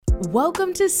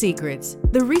Welcome to Secrets,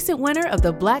 the recent winner of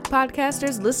the Black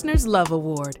Podcasters Listeners Love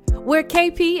Award, where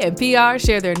KP and PR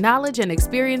share their knowledge and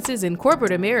experiences in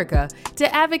corporate America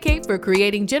to advocate for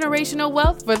creating generational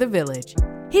wealth for the village.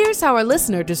 Here's how our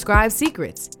listener describes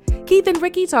Secrets. Keith and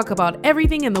Ricky talk about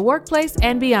everything in the workplace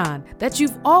and beyond that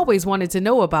you've always wanted to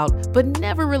know about but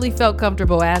never really felt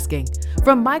comfortable asking.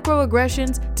 From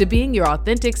microaggressions to being your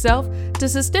authentic self to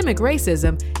systemic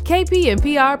racism, KP and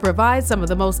PR provide some of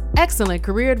the most excellent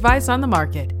career advice on the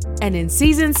market. And in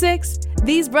Season 6,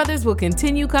 these brothers will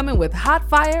continue coming with hot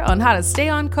fire on how to stay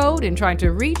on code in trying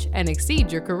to reach and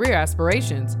exceed your career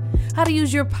aspirations, how to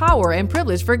use your power and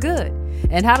privilege for good,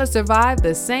 and how to survive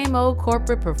the same old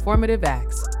corporate performative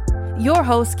acts. Your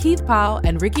hosts, Keith Powell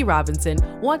and Ricky Robinson,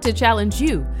 want to challenge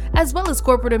you, as well as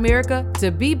corporate America, to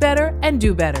be better and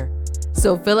do better.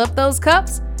 So fill up those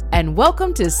cups and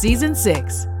welcome to Season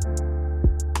 6.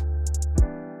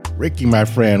 Ricky, my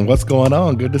friend, what's going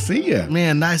on? Good to see you.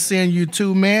 Man, nice seeing you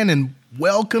too, man, and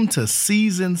welcome to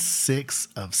Season 6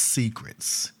 of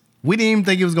Secrets. We didn't even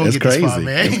think it was going to get this far,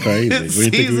 man. It's crazy. We didn't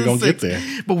think we were going to get there.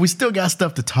 But we still got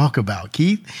stuff to talk about,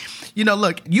 Keith. You know,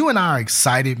 look, you and I are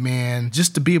excited, man,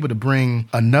 just to be able to bring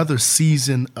another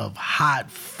season of hot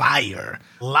fire,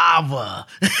 lava.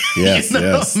 Yes, you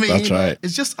know yes, what I mean? That's right.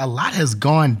 It's just a lot has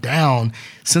gone down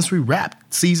since we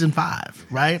wrapped Season 5,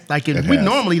 right? Like, we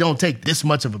normally don't take this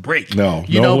much of a break. No,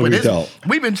 you know, but we don't.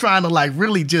 We've been trying to, like,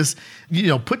 really just, you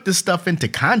know, put this stuff into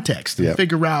context and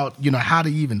figure out, you know, how to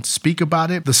even speak about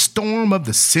it. The storm of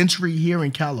the century here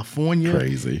in California.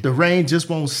 Crazy. The rain just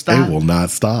won't stop. It will not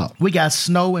stop. We got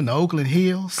snow in the Oakland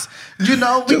Hills. You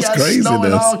know, we got snow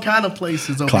in all kind of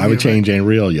places over Climate here, change ain't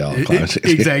real, y'all.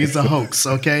 Exactly. It's a hoax,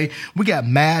 okay? We got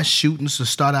mass shootings to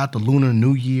start out the Lunar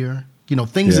New Year. You know,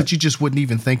 things that you just wouldn't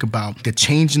even think about. The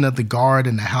changing of the guard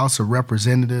in the House of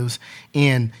Representatives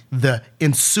and the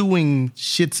ensuing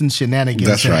shits and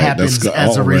shenanigans that happens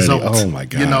as a result. Oh, my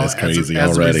God, you know, that's crazy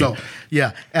as already. a result.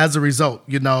 Yeah, as a result,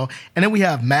 you know. And then we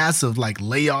have massive, like,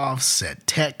 layoffs at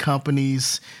tech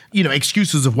companies. You know,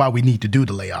 excuses of why we need to do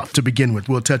the layoff to begin with.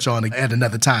 We'll touch on it at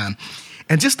another time.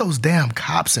 And just those damn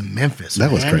cops in Memphis, That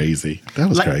was crazy. That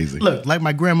was crazy. Look, like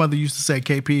my grandmother used to say,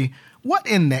 KP, what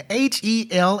in the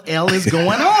HELL is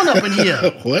going on up in here?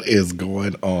 What is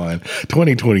going on?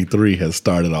 2023 has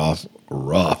started off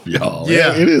rough, y'all.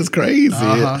 Yeah. It is crazy.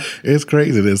 Uh-huh. It's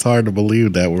crazy. It's hard to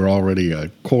believe that we're already a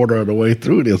quarter of the way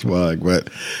through this mug,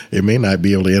 but it may not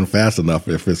be able to end fast enough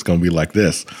if it's going to be like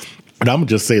this. But I'm going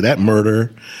to just say that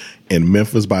murder in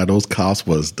Memphis by those cops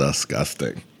was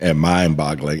disgusting and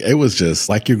mind-boggling. It was just,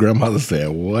 like your grandmother said,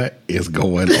 what is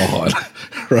going on?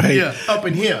 Right? Yeah, up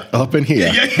in here. Up in here.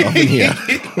 Up in here.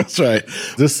 That's right.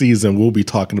 This season, we'll be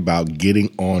talking about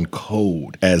getting on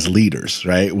code as leaders,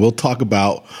 right? We'll talk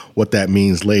about what that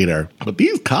means later. But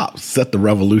these cops set the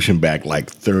revolution back like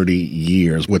 30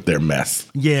 years with their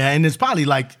mess. Yeah, and it's probably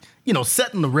like, you know,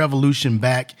 setting the revolution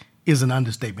back is an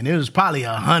understatement. It was probably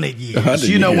 100 years. 100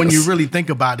 you know, years. when you really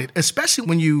think about it, especially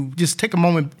when you just take a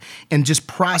moment and just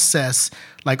process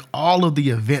like all of the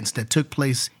events that took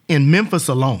place in Memphis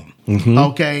alone,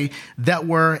 okay, that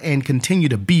were and continue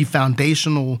to be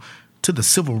foundational to the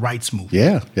civil rights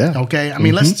movement. Yeah. Okay, I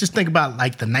mean, let's just think about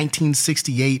like the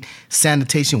 1968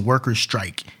 sanitation workers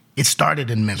strike. It started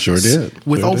in Memphis. Sure did.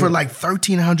 With over like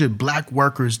 1,300 black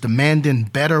workers demanding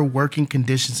better working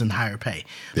conditions and higher pay.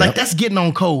 Like, that's getting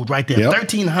on code right there.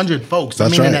 1,300 folks.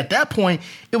 That's and right. at that point,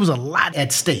 it was a lot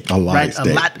at stake. A lot right? at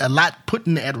stake. A lot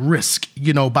putting at risk,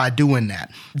 you know, by doing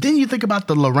that. Then you think about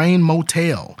the Lorraine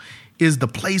Motel is the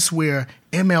place where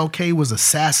MLK was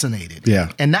assassinated.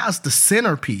 Yeah. And now it's the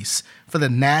centerpiece for the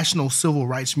National Civil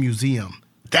Rights Museum.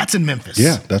 That's in Memphis.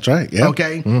 Yeah, that's right. Yeah.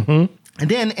 Okay? And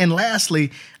then, and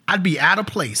lastly, I'd be out of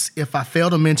place if I fail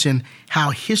to mention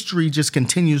how history just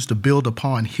continues to build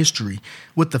upon history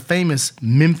with the famous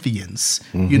Memphians,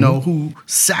 you know, who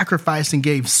sacrificed and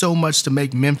gave so much to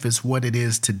make Memphis what it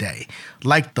is today.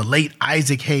 Like the late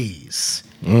Isaac Hayes,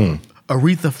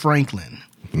 Aretha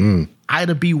Franklin,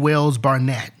 Ida B. Wells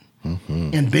Barnett,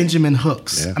 and Benjamin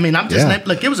Hooks. Yeah. I mean, I'm just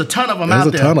look, there was a ton of them There's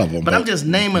out there. a ton of them. But I'm just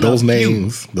naming those a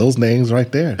names. few. Those names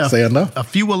right there say enough. A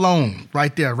few alone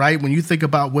right there, right? When you think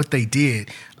about what they did.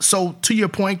 So to your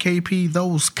point, KP,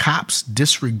 those cops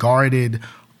disregarded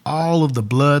all of the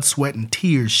blood, sweat, and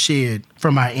tears shed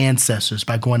from our ancestors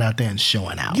by going out there and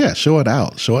showing out. Yeah, showing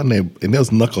out. And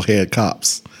those knucklehead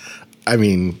cops. I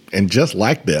mean, and just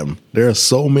like them, there are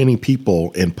so many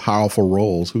people in powerful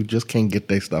roles who just can't get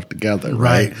their stuff together,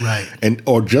 right? Right. And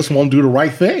or just won't do the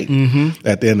right thing.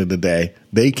 At the end of the day,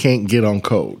 they can't get on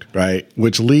code, right?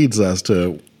 Which leads us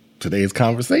to today's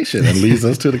conversation and leads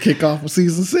us to the kickoff of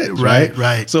season 6, right?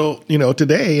 Right. So,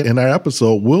 today in our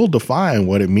episode, we'll define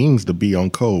what it means to be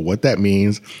on code, what that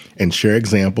means, and share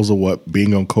examples of what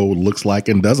being on code looks like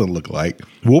and doesn't look like.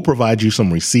 We'll provide you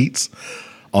some receipts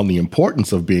on the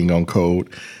importance of being on code,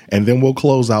 and then we'll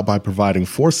close out by providing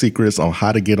 4 secrets on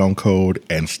how to get on code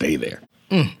and stay there.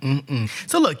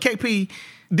 So look, KP,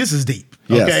 this is deep.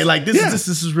 Yes. Okay, like this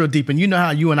is real deep, and you know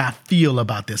how you and I feel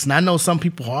about this. And I know some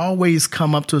people always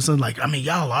come up to us and like,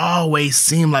 y'all always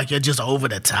seem like you're just over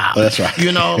the top. That's right.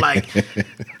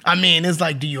 It's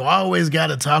like, do you always got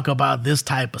to talk about this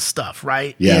type of stuff,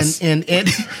 right? Yes. And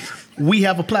we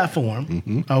have a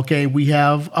platform. Okay, we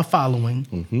have a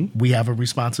following. We have a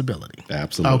responsibility.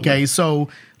 Absolutely. Okay, so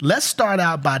let's start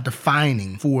out by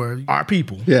defining for our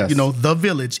people, the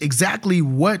village, exactly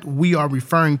what we are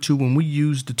referring to when we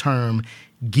use the term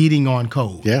getting on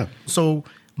code. Yeah. So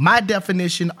my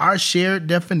definition, our shared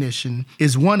definition,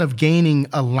 is one of gaining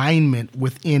alignment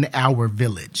within our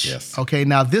village. Yes. Okay,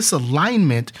 now this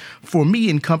alignment for me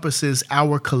encompasses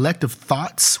our collective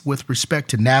thoughts with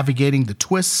respect to navigating the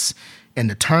twists and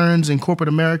the turns in corporate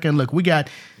America. And look, we got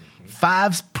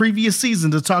 5 previous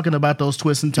seasons of talking about those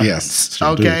twists and turns. Yes, sure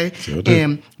okay. Sure do.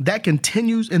 And that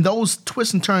continues, and those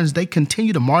twists and turns, they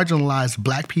continue to marginalize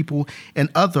Black people and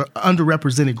other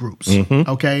underrepresented groups.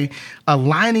 Okay.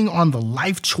 Aligning on the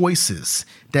life choices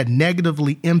that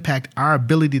negatively impact our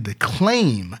ability to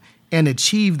claim and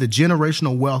achieve the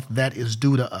generational wealth that is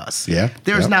due to us. Yeah.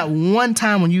 There's not one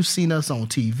time when you've seen us on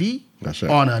TV, That's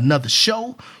right. on another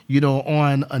show,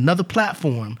 on another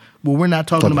platform where we're not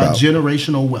talking about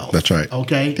generational wealth. That's right.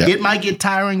 Okay? Yep. It might get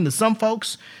tiring to some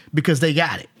folks because they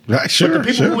got it. Right, sure, but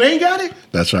the people who ain't got it,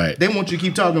 that's right. They want you to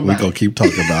keep talking about We're it. going to keep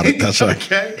talking about it. That's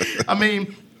right. Okay?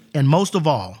 And most of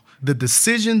all, the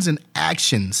decisions and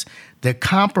actions that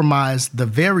compromise the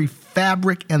very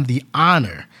fabric and the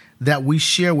honor that we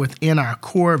share within our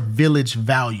core village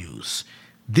values.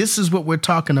 This is what we're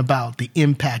talking about, the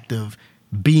impact of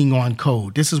being on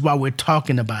code. This is why we're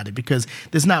talking about it, because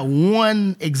there's not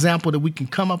one example that we can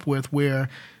come up with where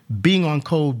being on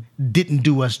code didn't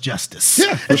do us justice.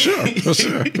 Yeah, for sure.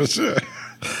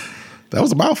 That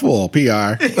was a mouthful, PR.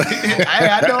 I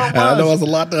know it was. I know it was a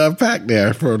lot to unpack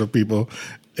there for the people.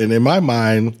 And in my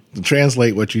mind, to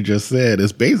translate what you just said,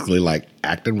 is basically like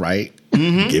acting right,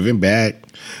 giving back,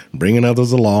 bringing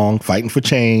others along, fighting for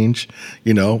change.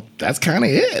 That's kind of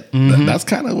it. That's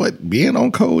kind of what being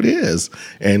on code is,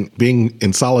 and being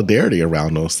in solidarity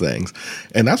around those things.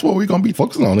 And that's what we're going to be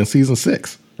focusing on in season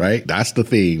 6. Right? That's the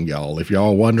theme, y'all. If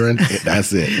y'all wondering,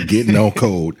 that's it. Getting on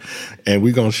code. And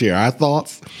we're going to share our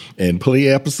thoughts and plenty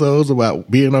of episodes about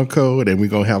being on code. And we're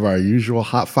going to have our usual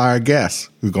hot fire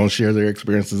guests who's going to share their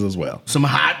experiences as well. Some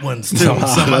hot ones, too. Some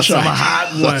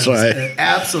hot ones. That's right.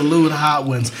 Absolute hot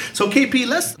ones. So, KP,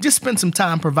 let's just spend some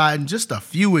time providing just a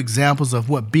few examples of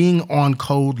what being on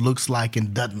code looks like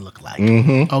and doesn't look like.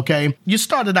 Okay? You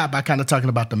started out by kind of talking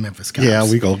about the Memphis cops. Yeah,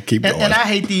 we're going to keep going. And I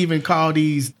hate to even call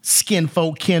these skin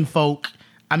folk, kinfolk.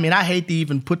 I hate to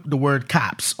even put the word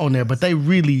cops on there, but they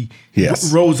really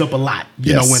rose up a lot,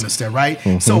 in Winchester, right?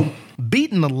 So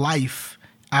beating the life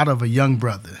out of a young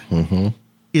brother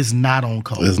is not on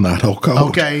code. It's not on code.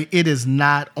 Okay? It is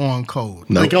not on code.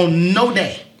 Nope. Like on no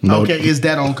day, is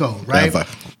that on code, right? Never.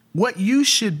 What you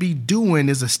should be doing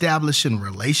is establishing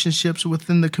relationships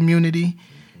within the community,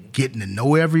 getting to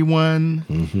know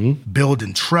everyone,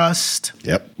 building trust.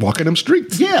 Yep. Walking them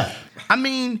streets. Yeah.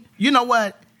 You know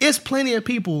what? It's plenty of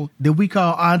people that we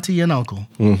call auntie and uncle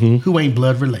who ain't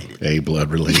blood related. Ain't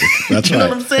blood related. That's you right. know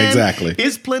what I'm saying? Exactly.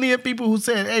 It's plenty of people who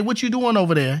said, hey, what you doing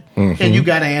over there? And you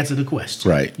got to answer the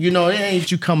question. Right. It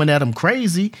ain't you coming at them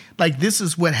crazy. Like, this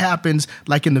is what happens,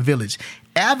 like in the village.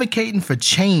 Advocating for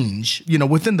change,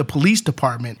 within the police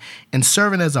department and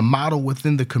serving as a model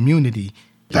within the community.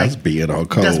 That's being on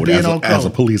code, as a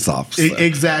police officer.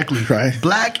 Exactly. Right.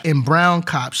 Black and brown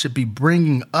cops should be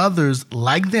bringing others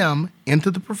like them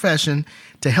into the profession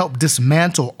to help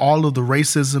dismantle all of the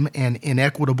racism and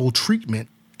inequitable treatment.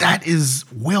 That is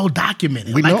well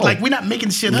documented. We know. Like we're not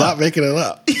making shit up. Not making it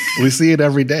up. We see it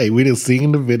every day. We done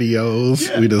seen the videos.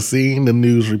 Yeah. We done seen the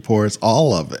news reports,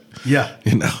 all of it. Yeah.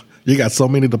 You got so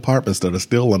many departments that are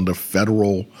still under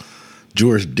federal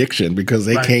jurisdiction because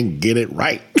they can't get it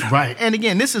right. Right. And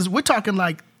again, we're talking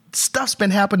like stuff's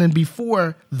been happening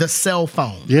before the cell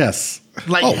phone. Yes.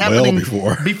 Like happening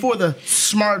before the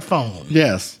smartphone.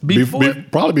 Yes.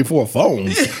 Probably before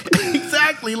phones.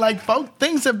 Exactly. Like,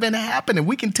 things have been happening.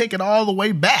 We can take it all the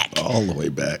way back. All the way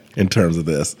back in terms of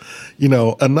this.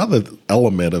 Another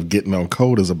element of getting on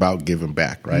code is about giving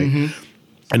back, right?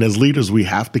 And as leaders, we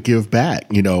have to give back,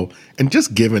 and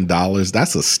just giving dollars,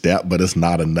 that's a step, but it's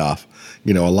not enough.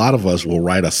 A lot of us will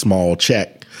write a small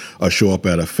check or show up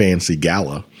at a fancy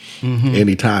gala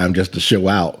anytime just to show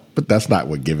out. But that's not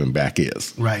what giving back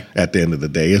is. Right. At the end of the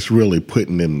day, it's really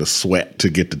putting in the sweat to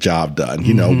get the job done.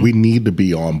 We need to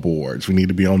be on boards. We need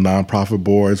to be on nonprofit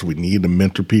boards. We need to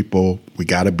mentor people. We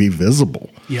got to be visible.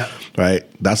 Yeah. Right.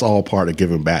 That's all part of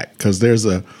giving back, because there's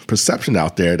a perception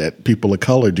out there that people of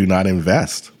color do not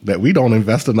invest, that we don't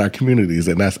invest in our communities.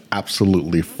 And that's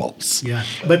absolutely false. Yeah.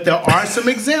 But there are some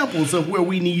examples of where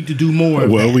we need to do more.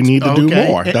 We need to do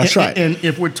more. That's right. And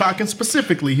if we're talking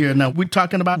specifically here now, we're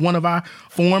talking about one of our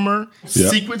former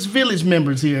Secrets Village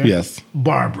members here. Yes.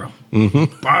 Barbara.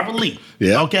 Barbara Lee.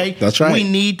 Yeah. Okay. That's right. We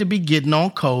need to be getting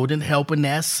on code and helping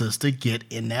that sister get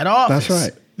in that office. That's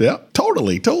right. Yeah,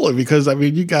 totally. Because,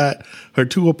 you got her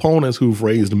two opponents who've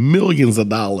raised millions of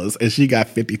dollars, and she got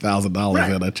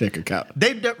 $50,000 in her check account.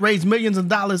 They've raised millions of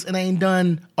dollars and ain't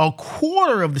done a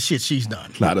quarter of the shit she's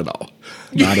done. Not at all.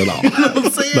 Not at all. You know what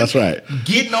I'm saying? That's right.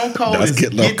 Getting on code is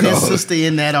getting this sister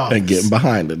in that office. And getting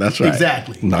behind it. That's right.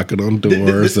 Exactly. Knocking on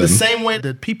doors. The same way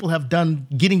that people have done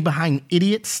getting behind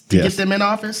idiots to get them in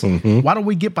office, why don't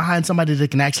we get behind somebody that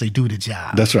can actually do the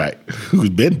job? That's right. Who's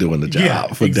been doing the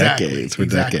job for decades.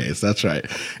 That's right.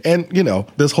 And,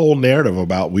 this whole narrative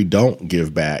about we don't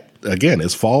give back, again,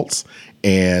 is false.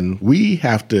 And we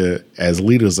have to, as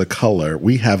leaders of color,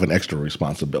 we have an extra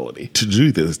responsibility to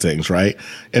do these things, right?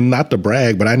 And not to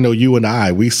brag, but I know you and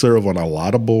I, we serve on a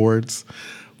lot of boards.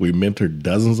 We mentor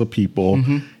dozens of people,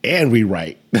 and we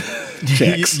write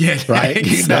checks, right?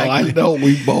 Exactly. I know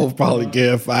we both probably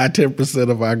give 5-10%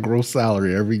 of our gross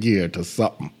salary every year to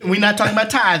something. We're not talking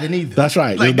about tithing either. That's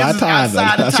right. Like, it's not tithing.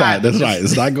 That's right.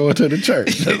 It's not going to the church.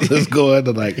 It's going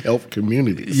to help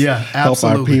communities. Yeah, absolutely.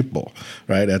 Help our people,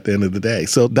 right? At the end of the day.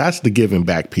 So that's the giving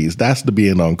back piece. That's the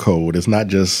being on code. It's not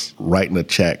just writing a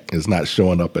check. It's not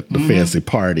showing up at the fancy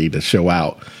party to show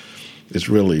out. It's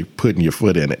really putting your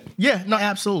foot in it. Yeah, no,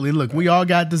 absolutely. Look, we all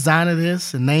got designer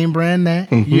this and name brand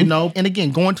that, And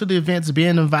again, going to the events,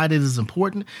 being invited is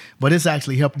important, but it's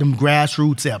actually helped them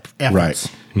grassroots efforts,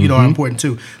 right. Are important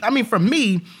too. For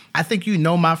me, I think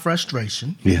my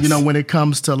frustration, yes. When it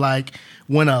comes to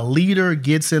when a leader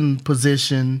gets in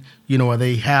position, or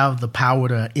they have the power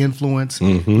to influence,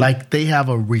 they have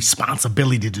a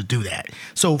responsibility to do that.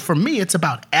 So for me, it's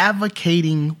about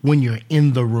advocating when you're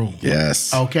in the room.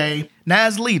 Yes. Okay? Now,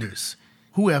 as leaders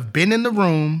who have been in the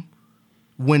room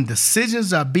when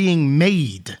decisions are being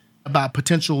made about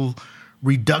potential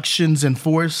reductions in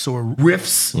force or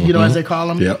rifts, as they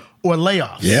call them, or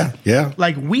layoffs.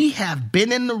 Yeah. We have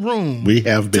been in the room. We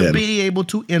have been. To be able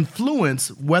to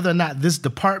influence whether or not this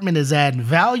department is adding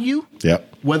value,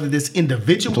 whether this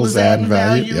individual is adding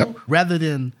value, rather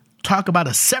than talk about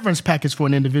a severance package for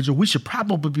an individual, we should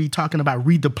probably be talking about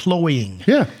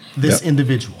redeploying this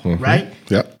individual, right?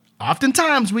 Yep.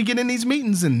 Oftentimes we get in these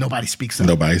meetings and nobody speaks up.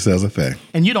 Nobody says a thing.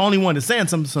 And you're the only one that's saying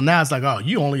something. So now it's like, oh,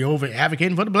 you only over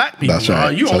advocating for the black people. That's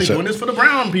right. You only doing this for the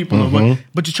brown people.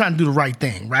 But you're trying to do the right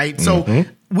thing, right? So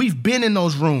we've been in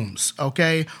those rooms,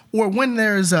 okay? Or when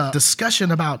there's a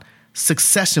discussion about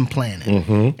succession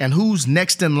planning and who's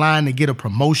next in line to get a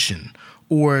promotion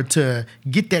or to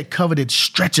get that coveted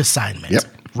stretch assignment. Yep.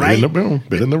 Right? Been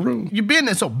in the room. You've been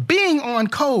there. So being on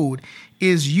code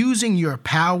is using your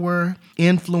power,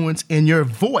 influence, and your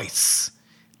voice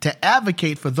to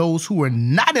advocate for those who are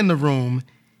not in the room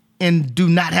and do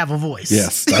not have a voice.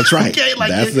 Yes, that's right. Okay,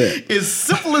 that's it. As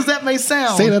simple as that may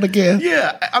sound. Say that again.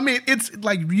 Yeah, it's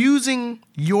like using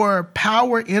your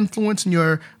power, influence, and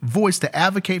your voice to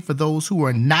advocate for those who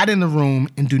are not in the room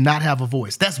and do not have a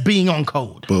voice. That's being on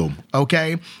code. Boom.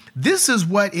 Okay? This is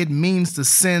what it means to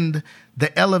send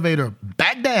the elevator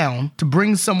back down to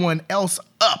bring someone else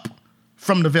up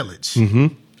from the village.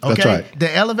 Okay? That's right.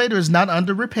 The elevator is not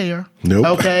under repair. Nope.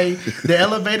 Okay? The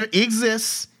elevator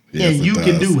exists. Yes, and you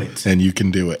can do it. And you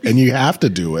can do it. And you have to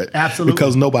do it. Absolutely.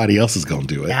 Because nobody else is going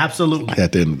to do it. Absolutely.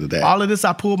 At the end of the day. All of this,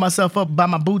 I pulled myself up by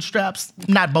my bootstraps.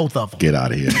 Not both of them. Get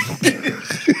out of here.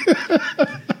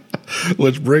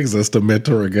 Which brings us to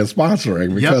mentoring and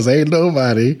sponsoring, because ain't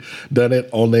nobody done it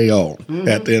on their own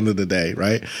at the end of the day,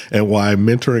 right? And why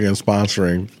mentoring and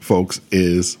sponsoring, folks,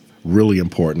 is really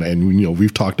important. And,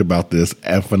 we've talked about this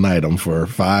ad infinitum for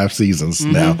 5 seasons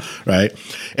now, right?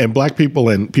 And black people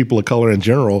and people of color in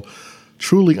general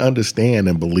truly understand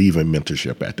and believe in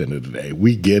mentorship at the end of the day.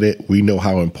 We get it. We know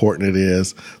how important it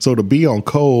is. So to be on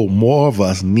code, more of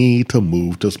us need to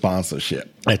move to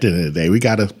sponsorship. At the end of the day, we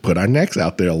got to put our necks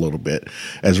out there a little bit.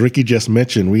 As Ricky just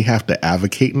mentioned, we have to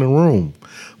advocate in the room,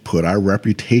 put our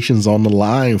reputations on the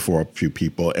line for a few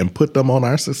people, and put them on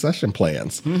our succession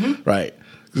plans, right?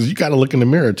 Because you got to look in the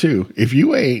mirror, too. If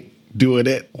you ain't doing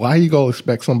it, why you going to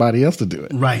expect somebody else to do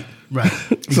it? Right.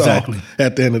 Exactly. So,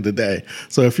 at the end of the day.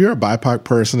 So if you're a BIPOC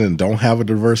person and don't have a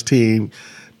diverse team,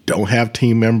 don't have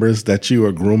team members that you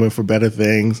are grooming for better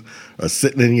things, or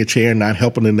sitting in your chair not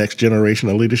helping the next generation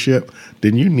of leadership,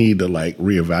 then you need to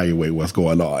reevaluate what's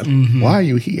going on. Why are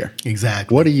you here?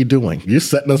 Exactly. What are you doing? You're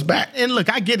setting us back. And look,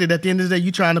 I get it. At the end of the day,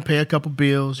 you're trying to pay a couple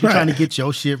bills. You're trying to get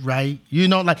your shit right.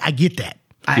 I get that.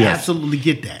 I absolutely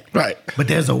get that. Right. But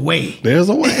there's a way. There's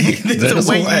a way. There's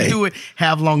a way you do it.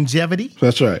 Have longevity.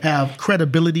 That's right. Have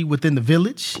credibility within the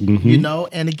village,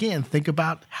 and again, think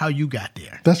about how you got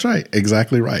there. That's right.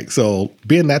 Exactly right. So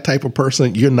being that type of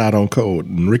person, you're not on code.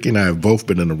 And Ricky and I have both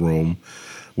been in a room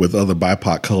with other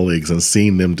BIPOC colleagues and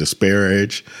seen them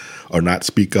disparage or not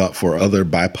speak up for other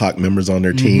BIPOC members on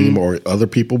their team or other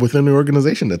people within the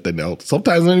organization that they know.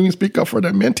 Sometimes they don't even speak up for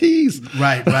their mentees.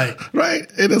 Right.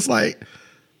 Right. And it's like,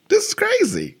 this is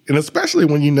crazy. And especially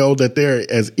when you know that they're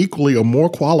as equally or more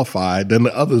qualified than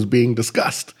the others being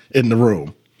discussed in the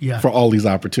room for all these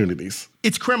opportunities.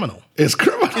 It's criminal. It's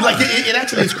criminal. It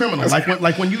actually is criminal.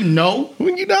 When you know.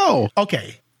 When you know.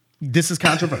 Okay. This is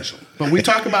controversial, but we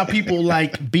talk about people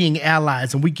being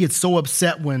allies, and we get so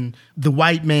upset when the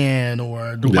white man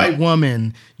or the white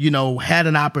woman, had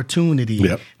an opportunity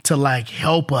to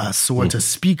help us or to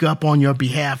speak up on your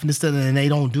behalf, and they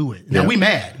don't do it. Now we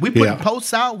mad. We put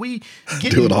posts out. We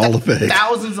get doing all the things.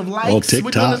 Thousands of likes. On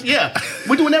TikTok.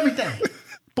 We're doing everything.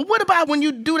 But what about when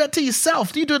you do that to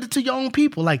yourself? You do it to your own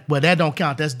people. That don't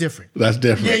count. That's different. That's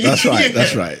different. That's right.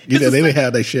 That's right. They didn't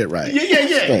have their shit right.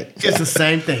 Yeah. Right. It's the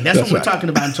same thing. That's what we're talking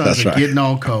about in terms of getting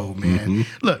on code, man.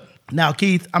 Look, now,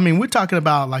 Keith, we're talking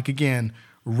about, again,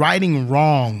 righting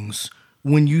wrongs.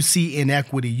 When you see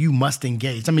inequity, you must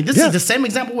engage. This is the same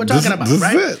example we're talking about,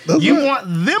 right? You want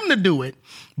them to do it,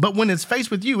 but when it's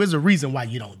faced with you, there's a reason why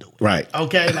you don't do it. Right.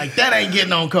 Okay? That ain't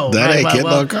getting on code. That ain't getting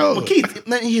on code. Well, Keith,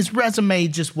 his resume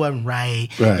just wasn't right.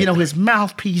 His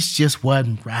mouthpiece just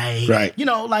wasn't right.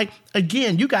 Right.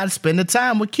 Again, you got to spend the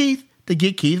time with Keith to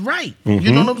get Keith right.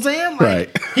 You know what I'm saying?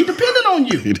 He depended on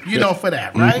you, for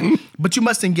that, right? But you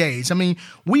must engage.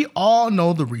 We all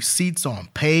know the receipts on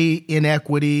pay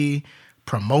inequity,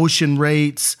 promotion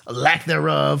rates, lack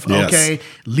thereof,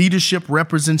 leadership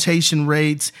representation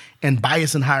rates, and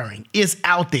bias in hiring. It's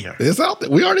out there. It's out there.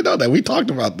 We already know that. We talked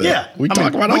about that. Yeah. We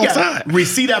talk about it all the time.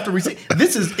 Receipt after receipt.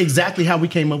 This is exactly how we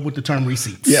came up with the term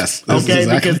receipts. Yes. Okay?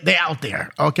 Because they're out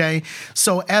there. Okay?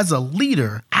 So as a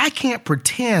leader, I can't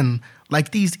pretend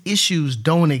like these issues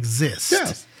don't exist.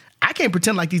 Yes. I can't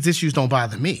pretend like these issues don't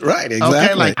bother me. Right,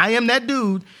 exactly. Okay? I am that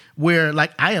dude where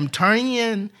I am turning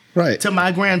in to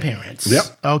my grandparents. Yep.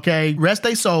 Okay. Rest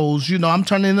their souls. I'm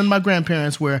turning in to my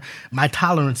grandparents where my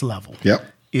tolerance level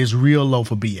is real low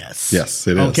for BS. Yes,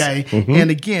 it is. Okay.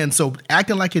 And again, so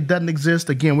acting like it doesn't exist,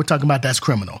 again, we're talking about that's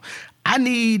criminal. I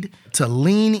need to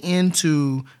lean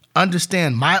into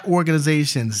understand my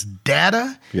organization's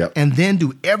data and then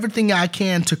do everything I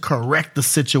can to correct the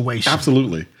situation.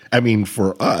 Absolutely.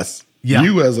 For us,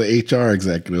 you as an HR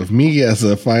executive, me as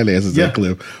a finance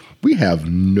executive, we have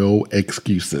no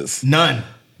excuses. None.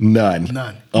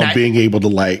 Of being able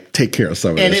to take care of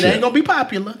some of that shit. And it ain't going to be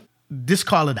popular. Just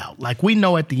call it out. We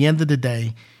know at the end of the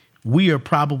day, we are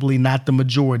probably not the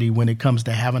majority when it comes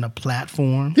to having a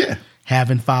platform. Yeah.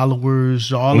 Having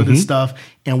followers, all of this stuff.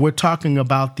 And we're talking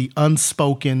about the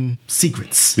unspoken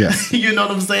secrets. Yes. You know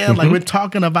what I'm saying? We're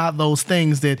talking about those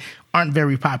things that aren't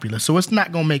very popular. So it's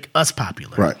not going to make us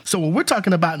popular. Right. So what we're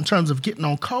talking about in terms of getting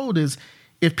on code is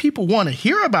if people want to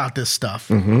hear about this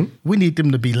stuff, we need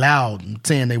them to be loud and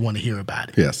saying they want to hear about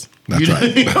it. Yes, that's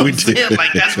right. You know what I'm saying?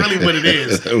 That's really what it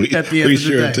is at the end of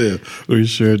the day. We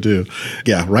sure do.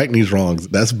 Yeah, righting these wrongs,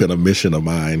 that's been a mission of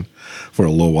mine for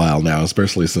a little while now,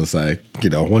 especially since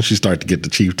once you start to get the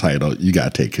chief title, you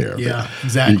got to take care of it. Yeah,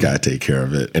 exactly. You got to take care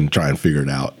of it and try and figure it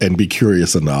out and be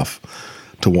curious enough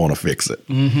to want to fix it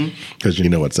because you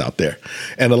know it's out there.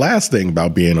 And the last thing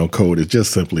about being on code is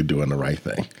just simply doing the right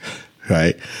thing.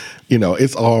 Right?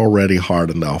 It's already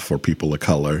hard enough for people of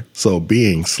color. So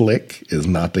being slick is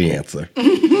not the answer.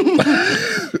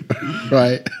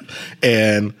 Right?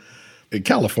 And in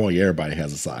California, everybody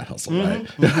has a side hustle, right?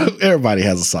 Everybody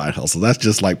has a side hustle. That's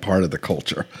just like part of the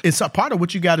culture. It's a part of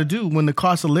what you got to do when the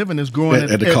cost of living is growing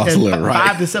at the cost of living,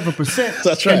 right? 5 to 7%.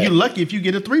 That's right. And you're lucky if you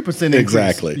get a 3% increase.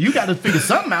 Exactly. You got to figure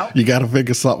something out. You got to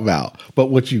figure something out. But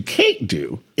what you can't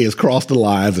do is cross the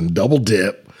lines and double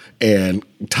dip and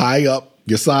tie up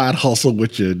your side hustle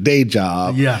with your day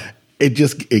job. Yeah. It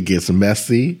gets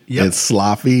messy. Yep. It's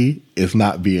sloppy. It's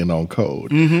not being on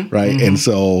code, right? And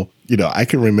so, I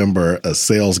can remember a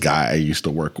sales guy I used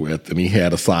to work with, and he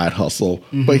had a side hustle,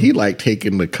 but he liked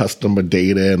taking the customer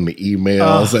data and the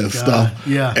emails and stuff,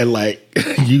 and like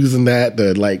using that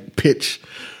to like pitch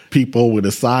people with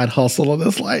a side hustle, and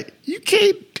it's like, you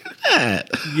can't do that.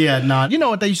 Yeah, no. You know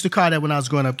what they used to call that when I was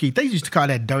growing up, Keith? They used to call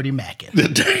that dirty macking.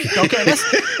 Okay,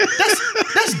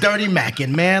 that's dirty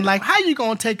macking, man. Like, how you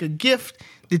gonna take a gift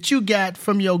that you got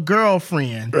from your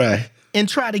girlfriend, right, and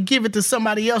try to give it to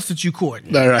somebody else that you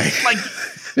courting? All right. Like,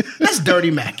 that's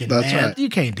dirty macking, that's man. Right. You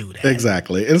can't do that.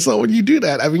 Exactly. And so when you do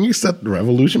that, I mean, you set the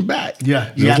revolution back.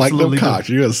 Yeah, just like them cocks.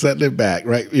 You're setting it back,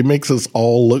 right? It makes us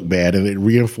all look bad, and it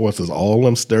reinforces all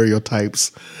them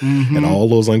stereotypes and all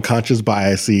those unconscious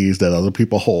biases that other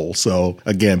people hold. So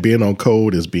again, being on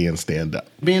code is being stand up.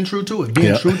 Being true to it.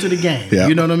 Being true to the game. Yeah.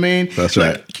 You know what I mean? That's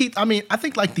right. Keith, I mean, I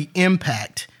think like the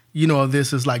impact, of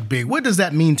this is like big. What does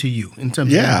that mean to you in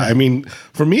terms of impact? I mean,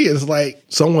 for me, it's like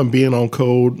someone being on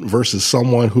code versus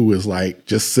someone who is like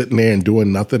just sitting there and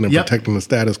doing nothing and protecting the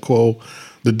status quo.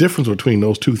 The difference between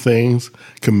those two things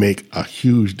can make a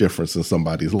huge difference in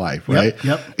somebody's life, right?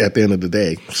 Yep. At the end of the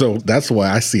day. So that's why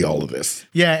I see all of this.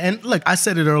 Yeah, and look, I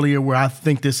said it earlier where I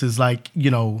think this is like,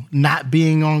 not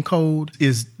being on code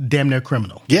is damn near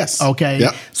criminal. Yes. Okay?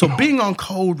 Yep. So being on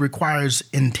code requires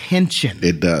intention.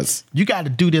 It does. You got to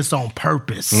do this on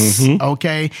purpose,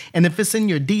 okay? And if it's in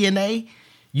your DNA,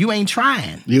 you ain't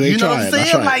trying. You ain't trying. What I'm saying?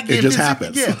 That's right. Like, it just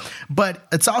happens. Yeah. But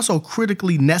it's also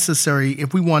critically necessary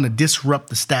if we want to disrupt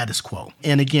the status quo.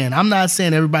 And again, I'm not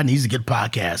saying everybody needs to get a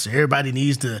podcast or everybody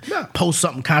needs to post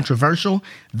something controversial.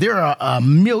 There are a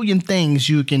million things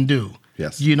you can do,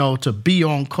 to be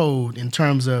on code in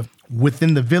terms of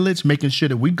within the village, making sure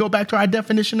that we go back to our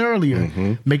definition earlier,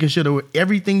 making sure that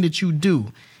everything that you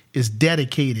do is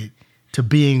dedicated to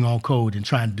being on code and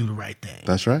trying to do the right thing.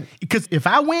 That's right. Because if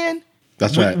I win,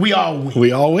 that's right. We all win.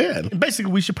 We all win. And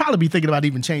basically, we should probably be thinking about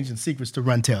even changing secrets to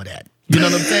run tell that. You know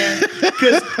what I'm saying?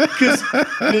 Because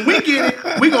when we get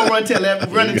it, we're going to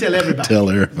run and tell everybody. Tell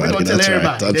everybody. We're going to tell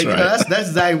everybody. Right. That's right. That's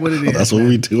exactly what it is. That's what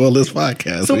we do on this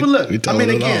podcast. So, but look, I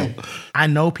mean, again, I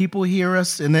know people hear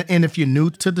us, and if you're new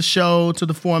to the show, to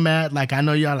the format, like I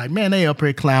know y'all like, man, they up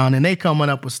here clowning, they coming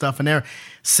up with stuff, and they're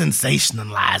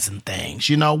sensationalizing things,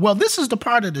 Well, this is the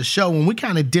part of the show when we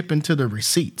kind of dip into the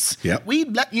receipts. Yep. We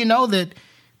let you know that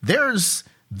there's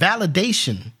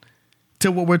validation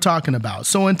to what we're talking about.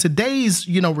 So in today's,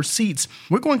 receipts,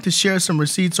 we're going to share some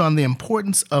receipts on the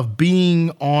importance of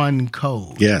being on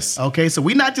code. Yes. Okay, so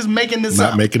we're not just making this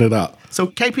up. Not making it up. So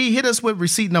KP, hit us with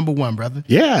receipt number 1, brother.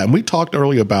 Yeah, and we talked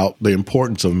earlier about the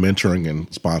importance of mentoring and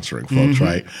sponsoring folks,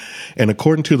 right? And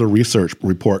according to the research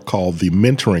report called The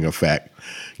Mentoring Effect,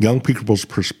 Young People's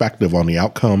Perspective on the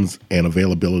Outcomes and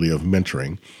Availability of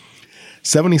Mentoring,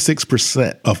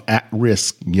 76% of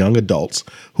at-risk young adults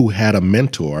who had a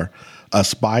mentor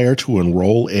aspire to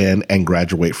enroll in and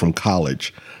graduate from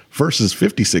college versus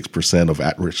 56% of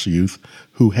at-risk youth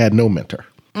who had no mentor.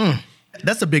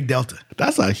 That's a big delta.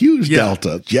 That's a huge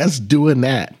delta. Just doing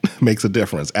that makes a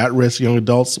difference. At-risk young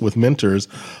adults with mentors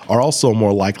are also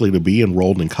more likely to be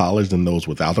enrolled in college than those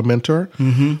without a mentor,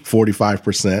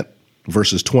 45%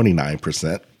 versus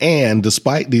 29%. And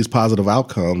despite these positive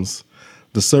outcomes,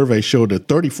 the survey showed that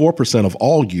 34% of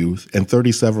all youth and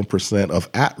 37% of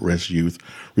at-risk youth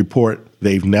report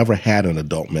they've never had an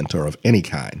adult mentor of any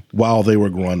kind while they were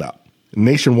growing up.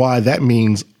 Nationwide, that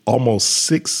means almost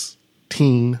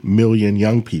 16 million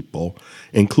young people,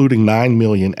 including 9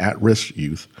 million at-risk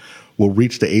youth, will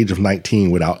reach the age of 19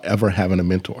 without ever having a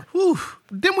mentor. Whew.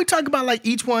 Didn't we talk about like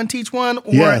each one teach one?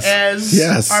 Or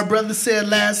as our brother said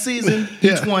last season,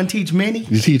 each one teach many?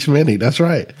 You teach many, that's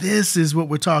right. This is what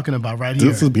we're talking about right here.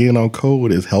 This is being on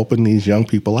code is helping these young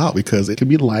people out because it can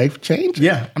be life-changing.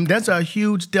 Yeah, that's a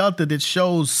huge delta that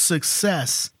shows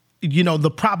success,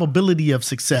 the probability of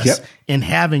success in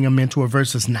having a mentor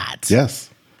versus not. Yes,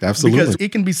 absolutely. Because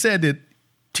it can be said that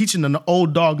teaching an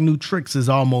old dog new tricks is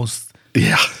almost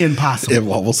Yeah.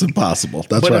 Impossible. Almost impossible.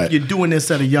 That's but right. if you're doing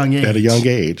this at a young age. At a young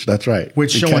age, that's right. We're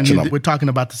showing you that we're talking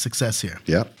about the success here.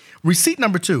 Yep. Receipt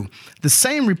number 2. The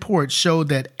same report showed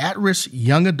that at-risk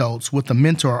young adults with a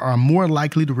mentor are more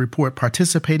likely to report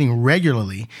participating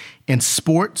regularly in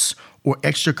sports or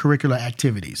extracurricular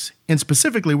activities. And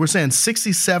specifically, we're saying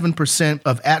 67%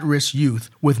 of at-risk youth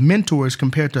with mentors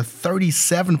compared to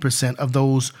 37% of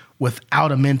those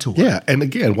without a mentor. Yeah. And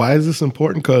again, why is this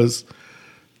important? Because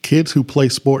kids who play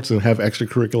sports and have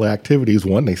extracurricular activities,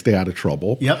 1, they stay out of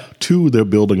trouble. Yep. 2, they're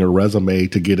building a resume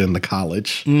to get into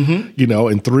college.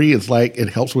 And 3, it's like it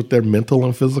helps with their mental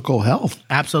and physical health.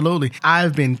 Absolutely.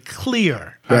 I've been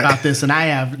clear about this, and I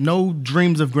have no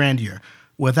dreams of grandeur.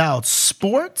 Without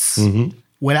sports,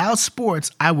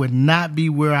 I would not be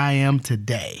where I am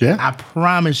today. Yeah. I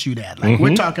promise you that. Like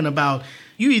we're talking about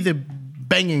you either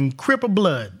banging Crip or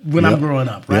Blood when I'm growing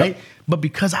up, right? Yep. But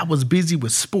because I was busy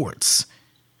with sports,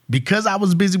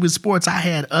 I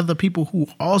had other people who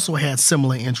also had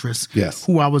similar interests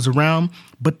who I was around.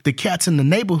 But the cats in the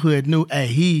neighborhood knew, hey,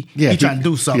 he trying to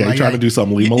do something. Yeah, he trying to do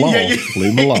something. Leave him alone.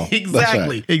 Leave him alone.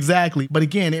 Exactly. But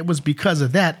again, it was because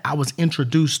of that I was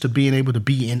introduced to being able to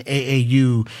be in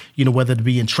AAU, whether to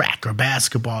be in track or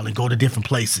basketball and go to different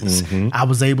places. I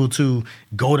was able to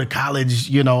go to college,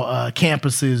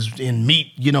 campuses and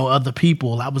meet, other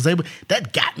people.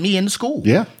 That got me into school.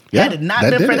 Yeah. Had it not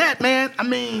been for that, man, I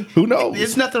mean, who knows?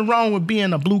 There's nothing wrong with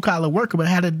being a blue collar worker, but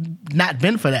had it not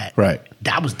been for that, right?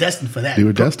 I was destined for that. You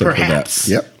were destined perhaps,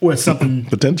 for that. Yep. Or something.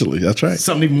 Potentially, that's right.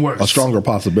 Something even worse. A stronger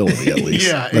possibility, at least.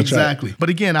 Yeah, that's exactly. Right. But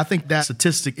again, I think that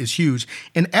statistic is huge.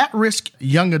 And at-risk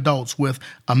young adults with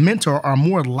a mentor are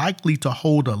more likely to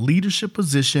hold a leadership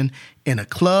position in a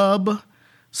club,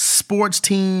 sports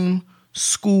team,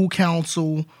 school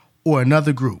council, or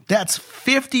another group. That's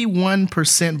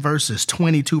 51% versus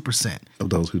 22%. Of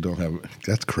those who don't have it.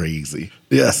 That's crazy.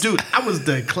 Yes. Dude, I was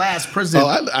the class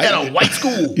president at a white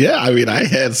school. Yeah, I mean, I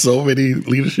had so many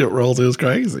leadership roles. It was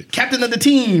crazy. Captain of the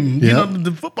team,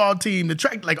 the football team, the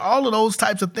track, like all of those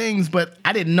types of things. But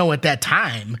I didn't know at that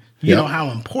time, you know,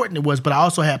 how important it was. But I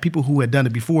also had people who had done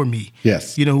it before me.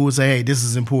 Yes. Who would say, hey, this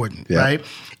is important, right?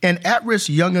 And at-risk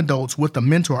young adults with a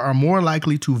mentor are more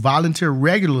likely to volunteer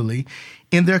regularly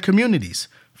in their communities.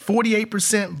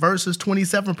 48% versus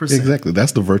 27%. Exactly.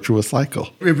 That's the virtuous cycle.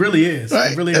 It really is.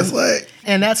 Right. It really is.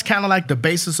 And that's kind of like the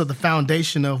basis of the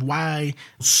foundation of why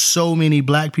so many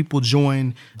black people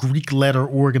join Greek letter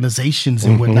organizations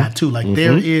and whatnot too. Like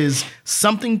there is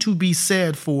something to be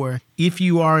said for if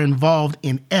you are involved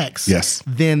in X,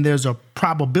 then there's a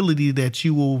probability that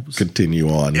you will continue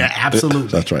on. Yeah, absolutely.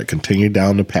 That's right. Continue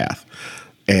down the path.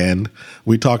 And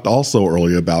we talked also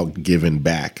earlier about giving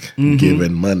back,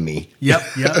 giving money. Yep.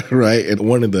 Right? And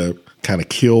wanted to kind of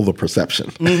kill the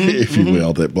perception, if you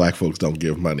will, that black folks don't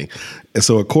give money. And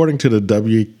so according to the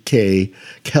W.K.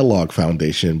 Kellogg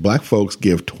Foundation, black folks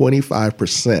give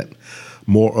 25%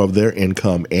 more of their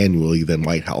income annually than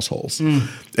white households.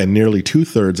 And nearly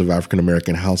 2/3 of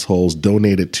African-American households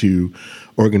donated to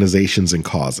organizations and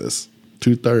causes.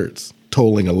 2/3,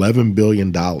 totaling $11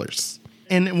 billion.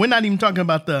 And we're not even talking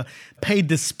about the pay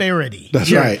disparity.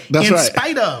 That's right.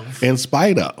 In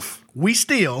spite of. We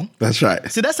still. That's right.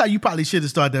 So that's how you probably should have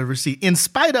started that receipt. In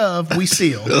spite of, we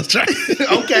still. That's right.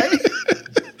 Okay.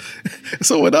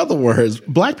 So in other words,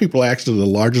 black people are actually the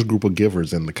largest group of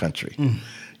givers in the country.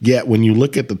 Yet when you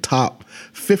look at the top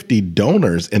 50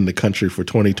 donors in the country for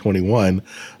 2021,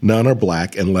 none are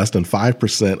black and less than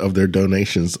 5% of their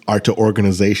donations are to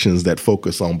organizations that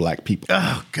focus on black people.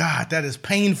 Oh, God, that is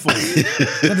painful.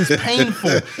 That is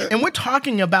painful. And we're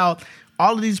talking about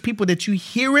all of these people that you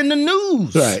hear in the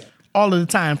news. Right. All of the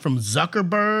time, from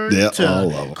Zuckerberg all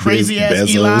of them. to crazy-ass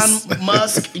Bezos. Elon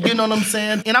Musk, you know what I'm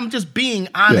saying? And I'm just being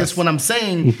honest when I'm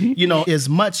saying, as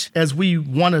much as we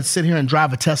want to sit here and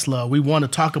drive a Tesla, we want to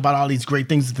talk about all these great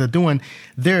things that they're doing,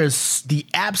 there's the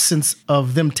absence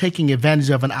of them taking advantage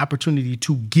of an opportunity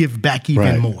to give back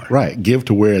even more. Right. Give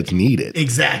to where it's needed.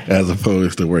 Exactly. As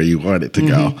opposed to where you want it to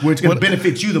go. Where it's going to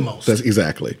benefit you the most. That's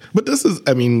exactly. But this is,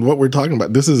 what we're talking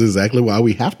about, this is exactly why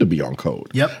we have to be on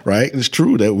code. Yep. Right? It's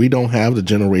true that we don't have the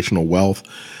generational wealth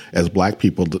as black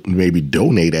people to maybe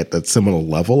donate at that similar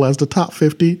level as the top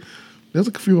 50. There's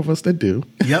a few of us that do.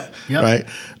 Yep. Right?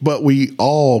 But we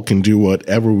all can do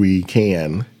whatever we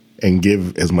can and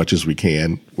give as much as we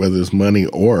can, whether it's money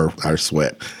or our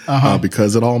sweat,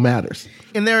 because it all matters.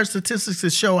 And there are statistics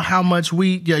that show how much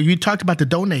you talked about the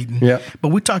donating, but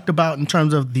we talked about in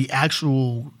terms of the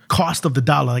actual cost of the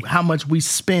dollar, like how much we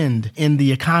spend in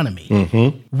the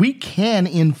economy. We can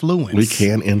influence.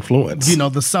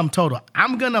 The sum total.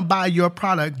 I'm going to buy your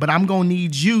product, but I'm going to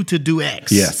need you to do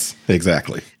X. Yes,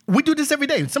 exactly. We do this every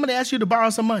day. Somebody asks you to borrow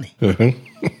some money.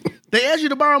 They ask you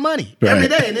to borrow money every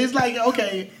day. And it's like,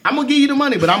 okay, I'm going to give you the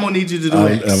money, but I'm going to need you to do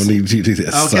X. I'm going to need you to do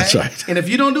this. Okay? That's right. And if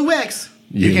you don't do X,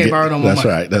 you can't borrow no more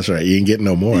money. That's right. You ain't getting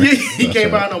no more. You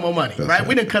can't borrow no more money, right?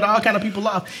 We done cut all kind of people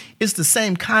off. It's the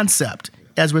same concept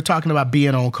as we're talking about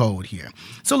being on code here.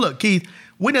 So look, Keith,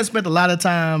 we done spent a lot of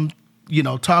time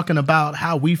talking about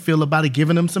how we feel about it,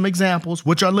 giving them some examples,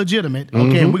 which are legitimate,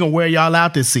 okay? And we're going to wear y'all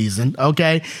out this season,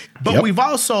 okay? But we've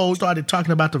also started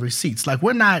talking about the receipts. Like,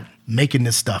 we're not making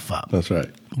this stuff up. That's right.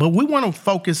 But we want to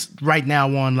focus right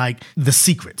now on, like, the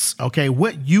secrets, okay?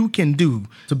 What you can do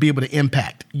to be able to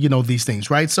impact, these things,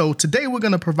 right? So today we're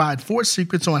going to provide 4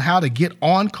 secrets on how to get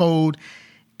on code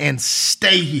and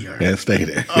stay here. And stay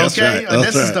there. Okay? That's right.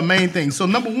 This is the main thing. So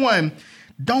number 1,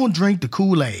 don't drink the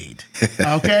Kool-Aid,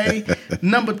 okay?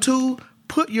 Number 2,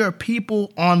 put your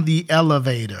people on the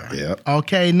elevator,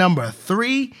 okay? Number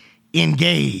 3,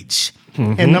 engage.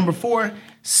 And number 4,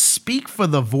 speak for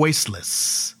the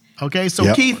voiceless, okay?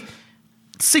 So, Keith,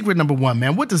 secret number 1,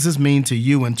 man, what does this mean to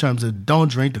you in terms of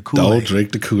don't drink the Kool-Aid? Don't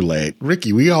drink the Kool-Aid.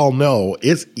 Ricky, we all know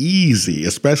it's easy,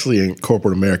 especially in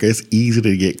corporate America, it's easy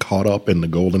to get caught up in the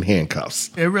golden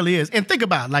handcuffs. It really is. And think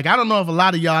about it. Like, I don't know if a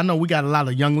lot of y'all, I know we got a lot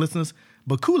of young listeners,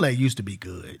 but Kool-Aid used to be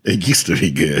good. It used to be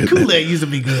good. Kool-Aid used to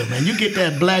be good, man. You get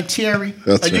that black cherry,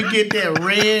 you get that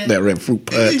red. That red fruit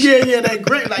punch. Yeah, that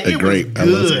grape. Like, it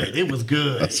was good. It was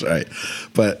good. That's right.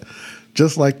 But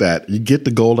just like that, you get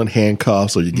the golden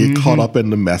handcuffs, or you get caught up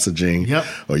in the messaging,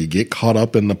 or you get caught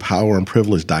up in the power and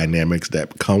privilege dynamics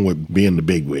that come with being the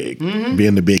big wig,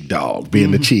 being the big dog, being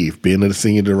the chief, being the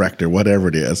senior director, whatever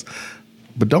it is.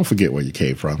 But don't forget where you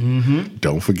came from.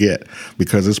 Don't forget,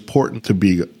 because it's important to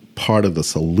be part of the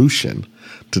solution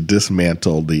to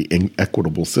dismantle the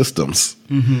inequitable systems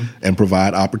and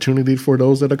provide opportunity for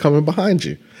those that are coming behind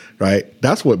you, right?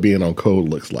 That's what being on code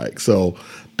looks like. So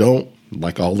don't,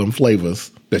 like all them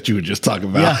flavors that you were just talking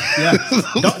about.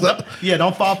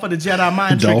 Don't fall for the Jedi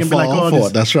mind trick and be like, oh,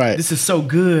 that's right. This is so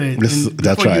good.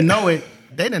 That's right. You know it,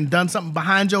 they done something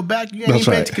behind your back. You ain't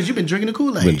paying because you've been drinking the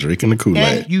Kool-Aid.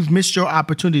 And you've missed your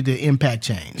opportunity to impact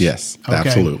change. Yes,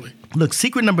 absolutely. Look,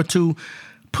 secret number 2,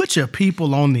 put your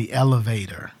people on the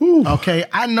elevator. Ooh. Okay,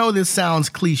 I know this sounds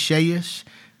cliche-ish,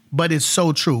 but it's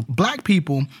so true. Black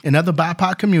people and other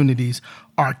BIPOC communities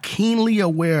are keenly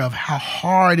aware of how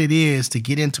hard it is to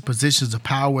get into positions of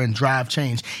power and drive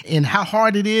change. And how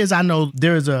hard it is, I know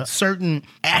there's a certain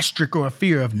asterisk or a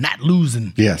fear of not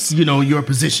losing your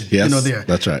position. Yes,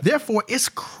 that's right. Therefore, it's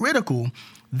critical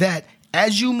that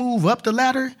as you move up the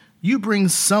ladder, you bring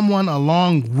someone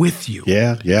along with you.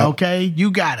 Yeah. Okay?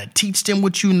 You got to teach them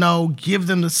what you know, give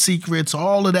them the secrets,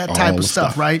 all of that type of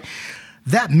stuff, right?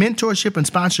 That mentorship and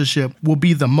sponsorship will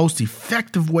be the most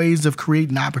effective ways of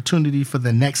creating opportunity for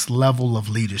the next level of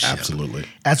leadership. Absolutely.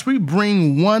 As we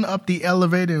bring one up the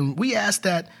elevator, and we ask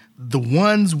that the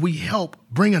ones we help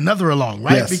bring another along,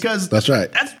 right? Yes, because that's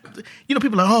right.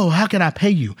 People are like, oh, how can I pay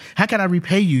you? How can I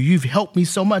repay you? You've helped me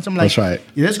so much. I'm like, that's right.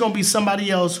 There's going to be somebody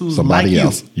else who's somebody like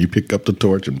else. You pick up the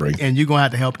torch and bring. And you're going to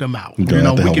have to help them out. We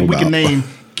can name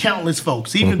countless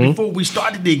folks, even before we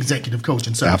started the executive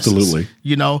coaching services. Absolutely.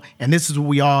 And this is what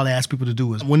we all ask people to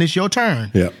do is when it's your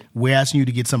turn, we're asking you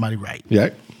to get somebody right. Yeah,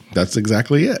 that's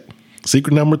exactly it.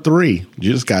 Secret number 3,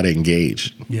 you just got to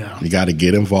engage. Yeah. You got to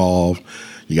get involved.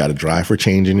 You got to drive for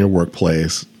change in your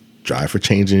workplace, drive for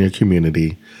change in your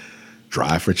community,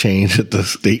 drive for change at the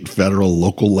state, federal,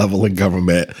 local level in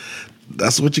government.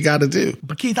 That's what you got to do.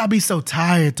 But Keith, I'll be so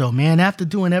tired though, man. After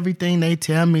doing everything they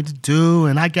tell me to do,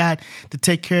 and I got to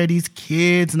take care of these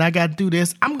kids, and I got to do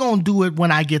this, I'm going to do it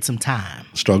when I get some time.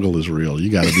 Struggle is real. You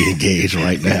got to be engaged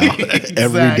right now. Exactly.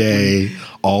 Every day,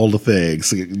 all the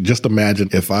things. Just imagine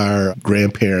if our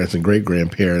grandparents and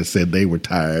great-grandparents said they were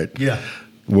tired. Yeah.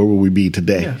 Where would we be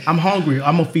today? Yeah. I'm hungry.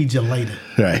 I'm going to feed you later.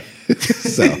 Right.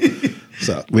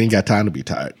 So we ain't got time to be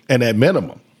tired. And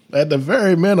at the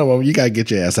very minimum, you got to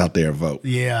get your ass out there and vote.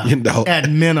 Yeah. At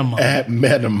minimum. At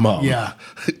minimum. Yeah.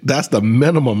 That's the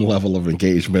minimum level of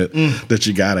engagement that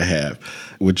you got to have,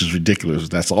 which is ridiculous.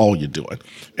 That's all you're doing.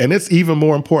 And it's even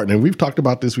more important, and we've talked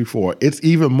about this before, it's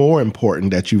even more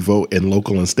important that you vote in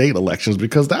local and state elections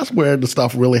because that's where the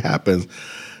stuff really happens.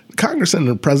 Congress and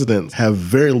the president have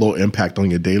very low impact on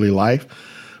your daily life,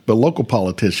 but local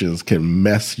politicians can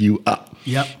mess you up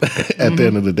at the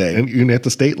end of the day, and even at the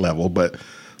state level. But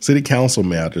city council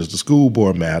matters, the school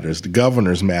board matters, the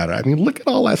governors matter. I mean, look at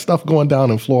all that stuff going down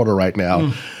in Florida right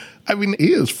now. I mean,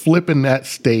 he is flipping that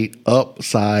state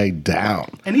upside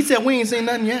down. And he said, we ain't seen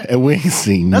nothing yet. And we ain't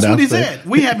seen That's nothing. That's what he said.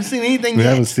 We haven't seen anything yet. We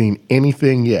haven't seen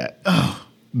anything yet. Oh.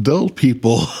 Those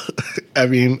people I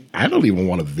mean, I don't even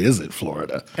want to visit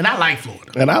Florida. And I like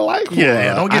Florida.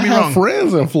 Yeah, don't get me I wrong. have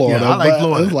friends in Florida. Yeah, I like but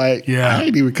Florida. It's like, I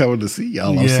ain't even coming to see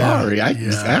y'all. I'm sorry. I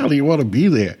don't even want to be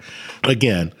there.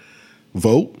 Again,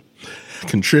 vote,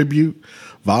 contribute,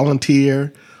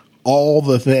 volunteer, all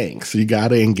the things. You got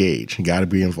to engage. You got to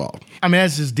be involved. I mean,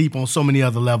 that's just deep on so many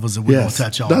other levels that we're going to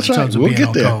touch on. That's in right. terms of We'll being get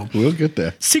on there. code. We'll get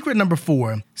there. Secret number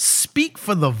 4, speak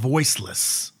for the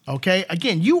voiceless. Okay?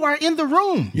 Again, you are in the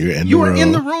room. You are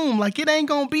in the room. Like, it ain't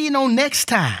going to be no next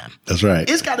time. That's right.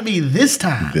 It's got to be this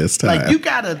time. This time. Like, you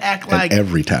got to act like. And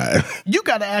every time. You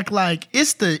got to act like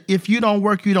it's the if you don't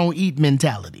work, you don't eat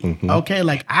mentality. Mm-hmm. Okay?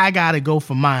 Like, I got to go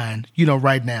for mine,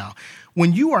 right now.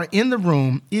 When you are in the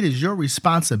room, it is your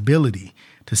responsibility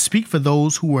to speak for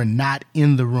those who are not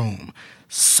in the room.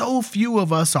 So few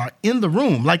of us are in the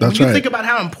room. Like, when you think about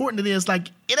how important it is, like,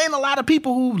 it ain't a lot of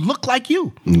people who look like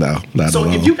you. No, not at all.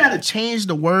 So if you got to change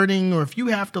the wording or if you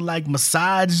have to, like,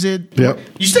 massage it,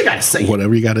 you still got to say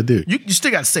whatever you got to do. You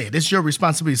still got to say it. It's your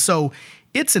responsibility. So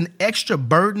it's an extra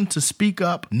burden to speak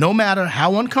up, no matter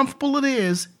how uncomfortable it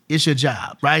is. It's your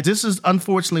job, right? This is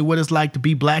unfortunately what it's like to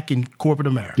be Black in corporate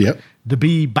America. Yep. To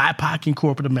be BIPOC in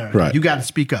corporate America. Right. You got to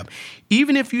speak up.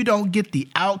 Even if you don't get the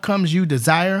outcomes you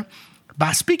desire,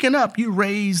 by speaking up, you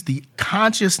raise the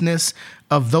consciousness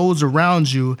of those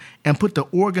around you and put the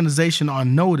organization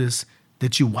on notice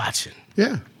that you're watching.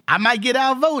 Yeah. I might get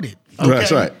outvoted. Okay?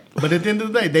 That's right. But at the end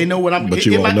of the day, they know what I'm. But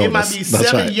it won't might notice. be That's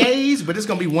 7 right. yays, but it's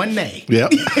gonna be 1 nay.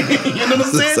 Yep. You know what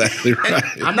I'm saying? Exactly right.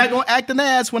 And I'm not gonna act an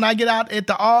ass when I get out at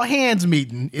the all hands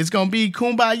meeting. It's gonna be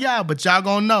kumbaya, but y'all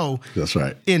gonna know. That's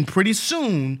right. And pretty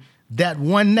soon, that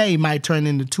 1 nay might turn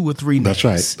into 2 or 3 nays. That's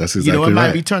right. That's exactly right. It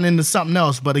might be turning into something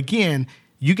else. But again,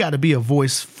 you got to be a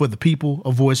voice for the people,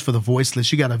 a voice for the voiceless.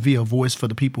 You got to be a voice for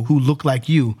the people who look like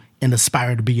you and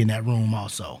aspire to be in that room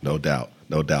also. No doubt.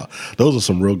 No doubt. Those are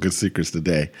some real good secrets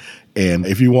today. And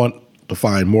if you want to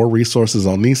find more resources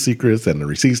on these secrets and the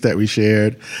receipts that we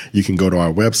shared, you can go to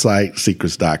our website,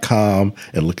 secrets.com,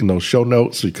 and look in those show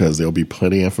notes because there'll be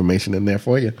plenty of information in there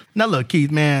for you. Now, look,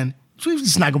 Keith, man, we're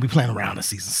just not going to be playing around in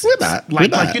season 6. We're not.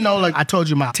 Like I told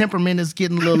you, my temperament is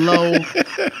getting a little low.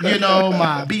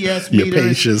 My BS meter. Your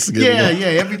patience getting low.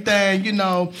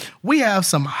 Everything, We have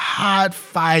some hot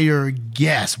fire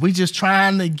guests. We just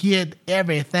trying to get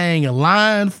everything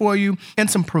aligned for you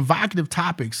and some provocative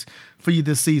topics for you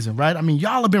this season, right? I mean,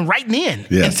 y'all have been writing in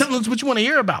and telling us what you want to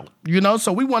hear about,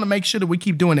 So we want to make sure that we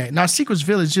keep doing that. And our Secrets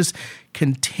Village just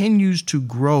continues to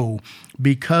grow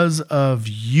because of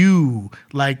you,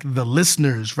 like the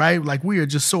listeners, right? Like, we are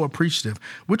just so appreciative.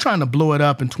 We're trying to blow it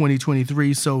up in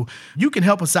 2023, so you can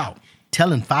help us out.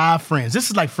 Telling 5 friends. This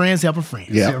is like friends helping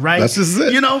friends, right? That's just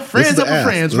it. Friends helping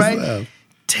friends, right?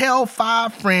 Tell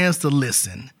 5 friends to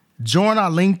listen. Join our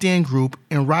LinkedIn group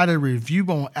and write a review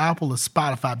on Apple or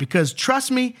Spotify because trust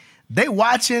me, they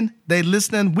watching, they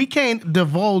listening. We can't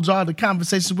divulge all the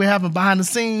conversations we're having behind the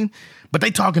scene, but they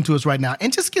talking to us right now.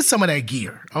 And just get some of that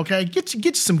gear, okay? Get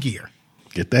you some gear.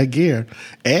 Get that gear.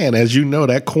 And as you know,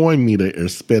 that coin meter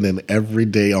is spinning every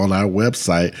day on our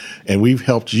website, and we've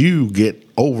helped you get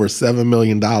over $7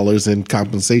 million in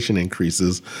compensation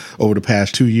increases over the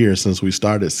past 2 years since we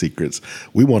started Secrets.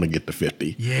 We want to get to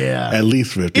 50. Yeah. At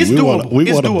least 50. It's doable.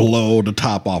 We want to blow the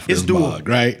top off this mug,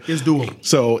 right? It's doable.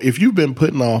 So if you've been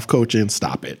putting off coaching,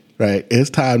 stop it, right? It's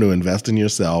time to invest in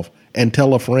yourself and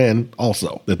tell a friend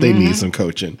also that they need some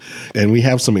coaching. And we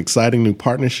have some exciting new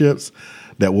partnerships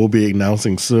that we'll be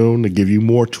announcing soon to give you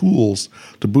more tools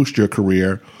to boost your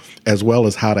career, as well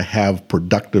as how to have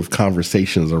productive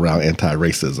conversations around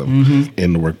anti-racism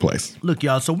in the workplace. Look,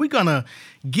 y'all, so we're going to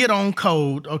get on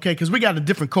code, okay, because we got a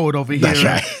different code over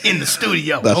here in the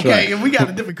studio, That's okay? right. And we got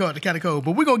a different kind of code,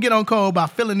 but we're going to get on code by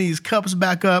filling these cups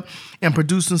back up and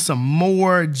producing some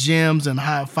more gems and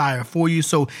hot fire for you.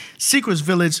 So Secrets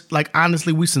Village, like,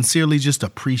 honestly, we sincerely just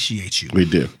appreciate you. We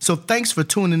do. So thanks for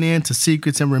tuning in to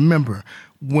Secrets, and remember,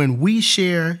 when we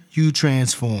share, you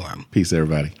transform. Peace,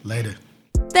 everybody. Later.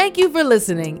 Thank you for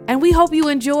listening, and we hope you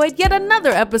enjoyed yet another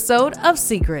episode of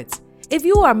Secrets. If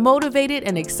you are motivated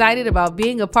and excited about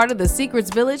being a part of the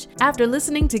Secrets Village after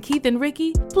listening to Keith and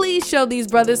Ricky, please show these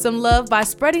brothers some love by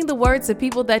spreading the word to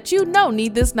people that you know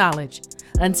need this knowledge.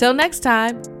 Until next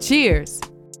time, cheers.